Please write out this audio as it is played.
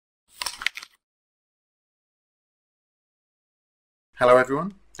Hello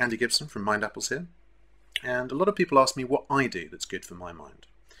everyone, Andy Gibson from Mindapples here, and a lot of people ask me what I do that's good for my mind.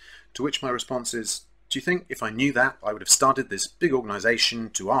 To which my response is, do you think if I knew that I would have started this big organisation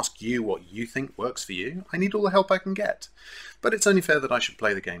to ask you what you think works for you? I need all the help I can get. But it's only fair that I should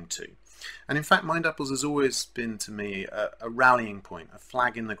play the game too. And in fact, Mindapples has always been to me a rallying point, a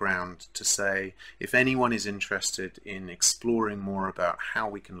flag in the ground to say if anyone is interested in exploring more about how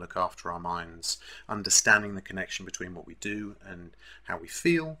we can look after our minds, understanding the connection between what we do and how we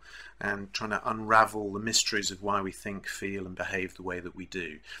feel, and trying to unravel the mysteries of why we think, feel and behave the way that we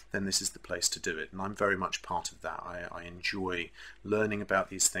do, then this is the place to do it. And I'm very much part of that. I enjoy learning about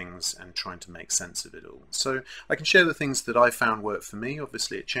these things and trying to make sense of it all. So I can share the things that I found work for me.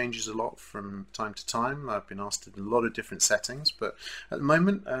 Obviously it changes a lot from time to time. I've been asked in a lot of different settings, but at the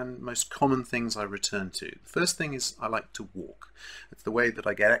moment, most common things I return to. The first thing is I like to walk. It's the way that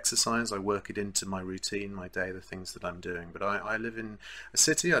I get exercise. I work it into my routine, my day, the things that I'm doing. But I live in a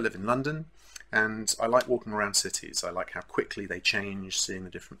city, I live in London, and I like walking around cities. I like how quickly they change, seeing the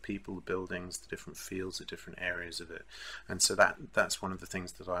different people, the buildings, the different feels, the different areas of it. And so that's one of the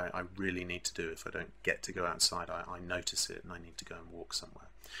things that I really need to do. If I don't get to go outside, I notice it and I need to go and walk somewhere.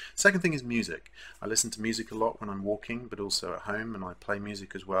 Second thing is music. I listen to music a lot when I'm walking, but also at home, and I play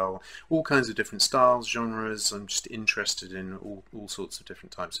music as well. All kinds of different styles, genres. I'm just interested in all sorts of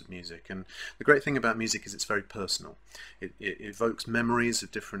different types of music. And the great thing about music is it's very personal. It evokes memories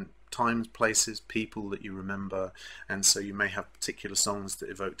of different times, places, people that you remember, and so you may have particular songs that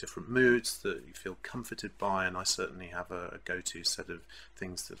evoke different moods that you feel comforted by, and I certainly have a go-to set of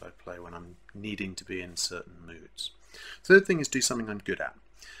things that I play when I'm needing to be in certain moods. Third thing is do something I'm good at.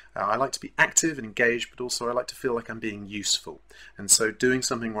 I like to be active and engaged, but also I like to feel like I'm being useful. And so doing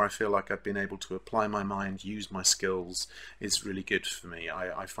something where I feel like I've been able to apply my mind, use my skills, is really good for me.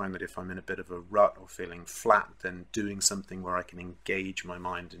 I find that if I'm in a bit of a rut or feeling flat, then doing something where I can engage my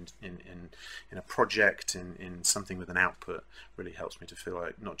mind in a project, in something with an output, really helps me to feel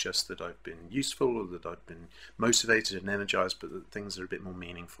like not just that I've been useful or that I've been motivated and energized, but that things are a bit more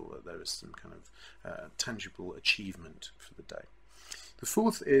meaningful, that there is some kind of tangible achievement for the day. The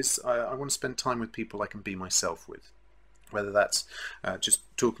fourth is I want to spend time with people I can be myself with, whether that's just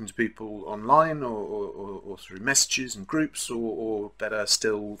talking to people online or through messages and groups, or better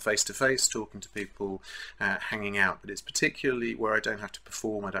still face-to-face, talking to people, hanging out. But it's particularly where I don't have to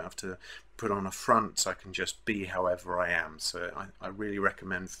perform, I don't have to put on a front, so I can just be however I am. So I really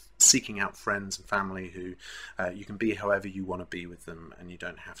recommend seeking out friends and family who you can be however you want to be with them, and you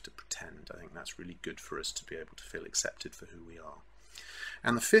don't have to pretend. I think that's really good for us to be able to feel accepted for who we are.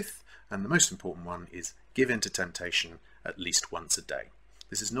 And the fifth, and the most important one, is give in to temptation at least once a day.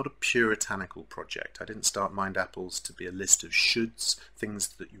 This is not a puritanical project. I didn't start Mindapples to be a list of shoulds, things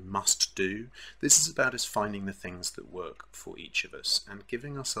that you must do. This is about us finding the things that work for each of us and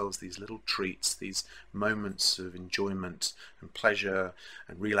giving ourselves these little treats, these moments of enjoyment and pleasure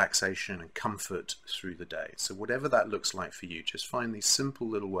and relaxation and comfort through the day. So whatever that looks like for you, just find these simple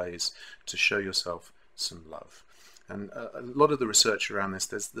little ways to show yourself some love. And a lot of the research around this,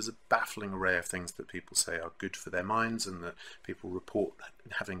 there's a baffling array of things that people say are good for their minds and that people report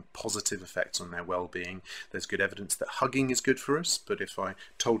having positive effects on their well-being. There's good evidence that hugging is good for us, but if I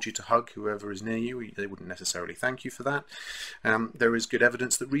told you to hug whoever is near you, they wouldn't necessarily thank you for that. There is good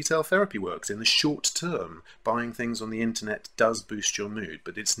evidence that retail therapy works in the short term. Buying things on the internet does boost your mood,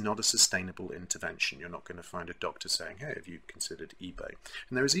 but it's not a sustainable intervention. You're not going to find a doctor saying, hey, have you considered eBay?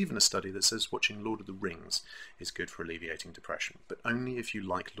 And there is even a study that says watching Lord of the Rings is good for alleviating depression, but only if you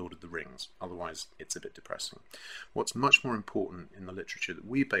like Lord of the Rings. Otherwise, it's a bit depressing. What's much more important in the literature that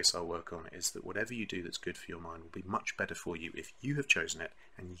we base our work on is that whatever you do that's good for your mind will be much better for you if you have chosen it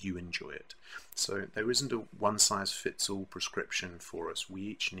and you enjoy it. So there isn't a one-size-fits-all prescription for us. We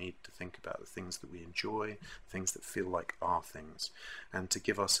each need to think about the things that we enjoy, things that feel like our things, and to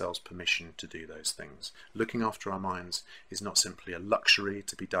give ourselves permission to do those things. Looking after our minds is not simply a luxury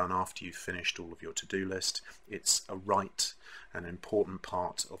to be done after you've finished all of your to-do list. It's a right, an important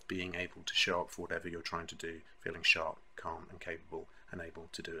part of being able to show up for whatever you're trying to do, feeling sharp, calm and capable and able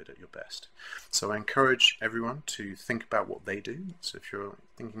to do it at your best. So I encourage everyone to think about what they do. So if you're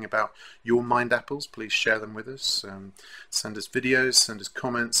thinking about your Mindapples, please share them with us. Send us videos, send us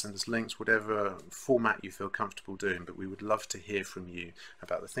comments, send us links, whatever format you feel comfortable doing, but we would love to hear from you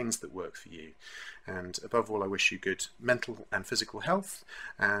about the things that work for you. And above all, I wish you good mental and physical health,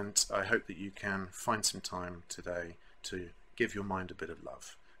 and I hope that you can find some time today to give your mind a bit of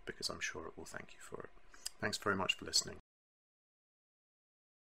love, because I'm sure it will thank you for it. Thanks very much for listening.